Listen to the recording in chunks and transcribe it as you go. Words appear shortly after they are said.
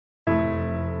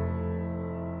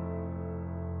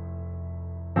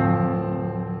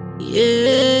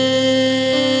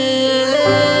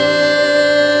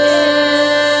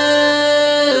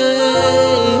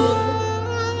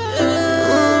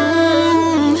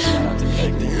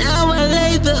Now I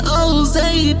lay the O's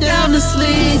down to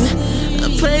sleep. I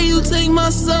pray you take my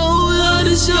soul, Lord,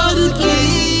 it's yours to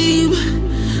keep.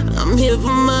 I'm here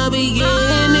from my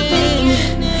beginning.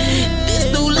 This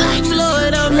new life,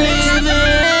 Lord, I'm living.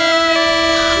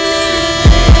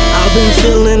 I've been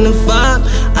feeling the vibe,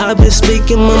 I've been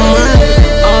speaking my mind.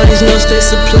 All these notes they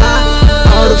supply,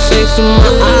 all the faith in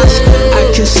my eyes.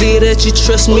 I can see that you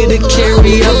trust me to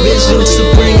carry out vision, to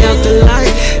bring out the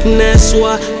light. And that's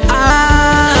why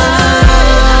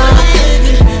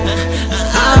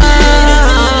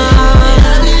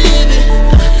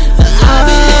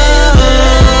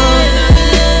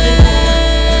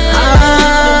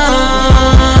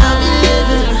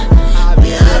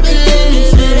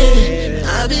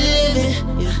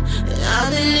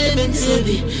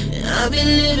I've been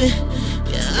living,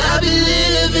 yeah, I've been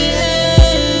living,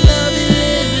 I've been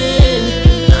living,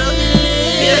 I've been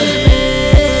living, yeah.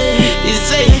 You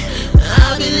say,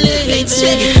 I've been living, hey,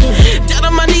 check it. Down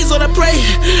on my knees when I pray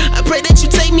that you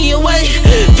take me away,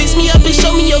 fix me up and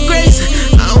show me your grace.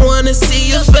 I wanna see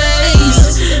your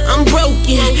face. I'm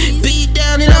broken, beat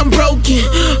down and I'm broken,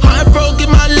 heartbroken,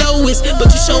 my lowest, but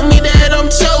you show me that I'm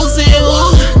chosen.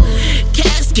 Ooh.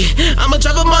 Casket, I'ma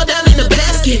drop them all down in the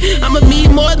basket. I'ma be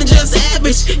more than just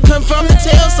average. Come from the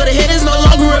tail, so the head is no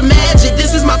longer a magic.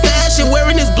 This is my passion,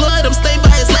 wearing his blood, I'm stained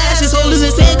by his lashes. Holding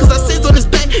his hand cause I sit on his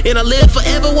back, and I live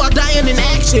forever while dying in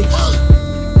action.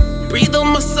 Breathe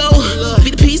on my soul,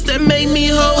 be the peace that made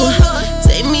me whole.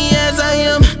 Take me as I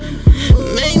am,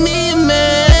 make me a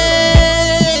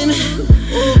man.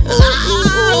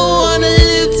 I wanna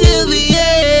live till the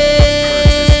end.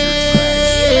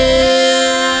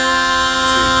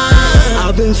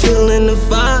 I've been feeling the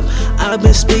vibe, I've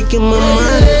been speaking my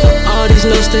mind. All these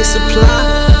notes they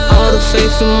supply, all the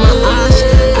faith in my eyes.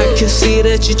 I can see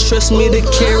that you trust me to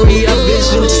carry out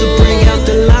vision, to bring out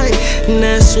the light. And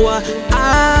that's why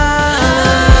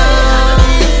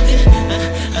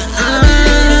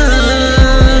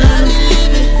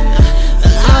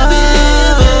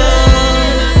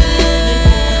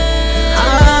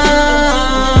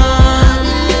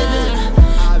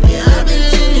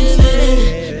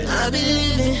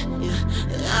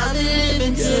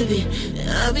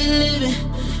I've been living,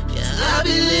 yeah, I've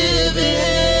been living,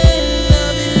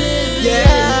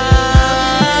 yeah,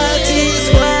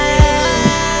 Swagg.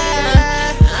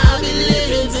 I've been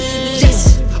living,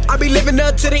 yes, I be living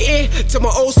up to the end, till my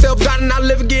old self got and I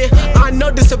live again. I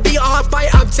know this'll be a hard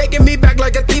fight, I'm taking me back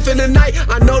like a thief in the night.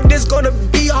 I know this gonna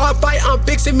be a hard fight, I'm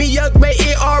fixing me up, make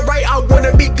it alright. I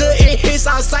wanna be good in his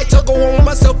eyesight, talk on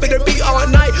myself, it'll be all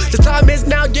night. The time is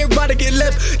now, get right or get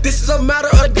left, this is a matter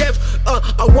of death.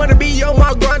 I wanna be on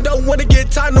my grind, don't wanna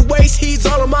get time to waste. He's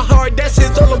all in my heart, that's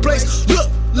his only place. Look,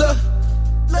 look,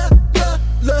 look, look,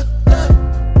 look,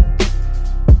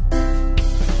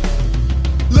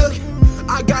 look.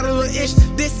 I got a little itch,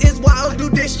 this is why I'll do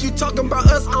this. You talking about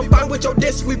us, I'm fine with your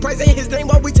diss. We praising his name,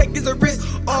 all we take is a risk.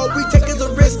 All we take is a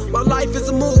risk. My life is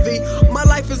a movie, my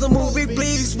life is a movie.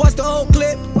 Please watch the whole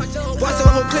clip, watch the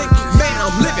whole clip. Man,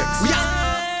 I'm living, yeah.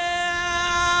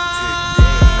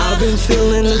 I've been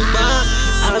feeling the vibe,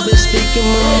 I've been speaking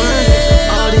my mind.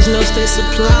 All these notes they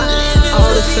supply,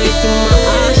 all the faith in my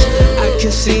eyes. I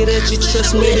can see that you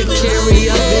trust me to carry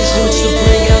out vision, to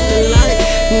bring out the